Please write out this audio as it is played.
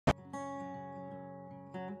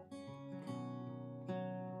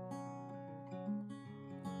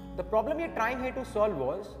The problem you're trying here to solve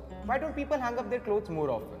was, why don't people hang up their clothes more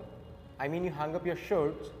often? I mean, you hang up your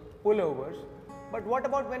shirts, pullovers, but what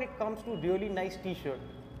about when it comes to really nice t-shirt,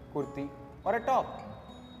 kurti or a top,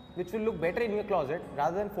 which will look better in your closet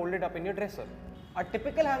rather than folded up in your dresser? A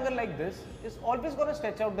typical hanger like this is always going to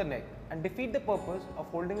stretch out the neck and defeat the purpose of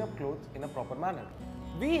folding up clothes in a proper manner.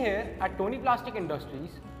 We here at Toni Plastic Industries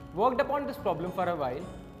worked upon this problem for a while,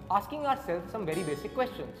 asking ourselves some very basic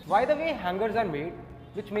questions. Why the way hangers are made,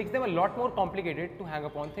 which makes them a lot more complicated to hang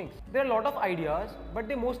upon things. There are a lot of ideas, but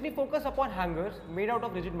they mostly focus upon hangers made out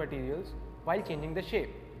of rigid materials while changing the shape,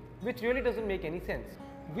 which really doesn't make any sense.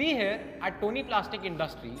 We here at Toni Plastic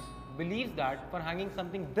Industries believes that for hanging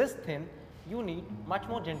something this thin, you need much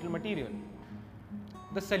more gentle material.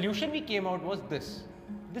 The solution we came out was this.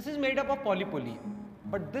 This is made up of polypoly,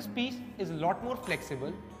 but this piece is a lot more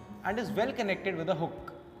flexible and is well connected with a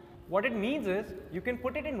hook. What it means is you can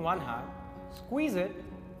put it in one hand, squeeze it,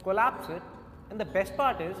 collapse it, and the best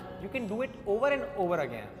part is you can do it over and over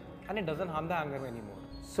again and it doesn't harm the hanger anymore.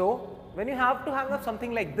 So when you have to hang up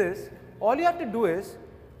something like this, all you have to do is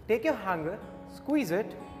take your hanger, squeeze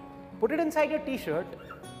it, put it inside your t-shirt,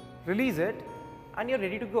 release it, and you're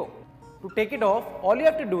ready to go. To take it off, all you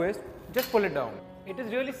have to do is just pull it down. It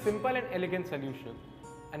is really simple and elegant solution,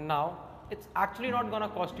 and now it's actually not gonna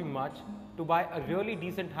cost you much to buy a really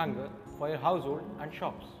decent hanger for your household and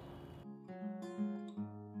shops.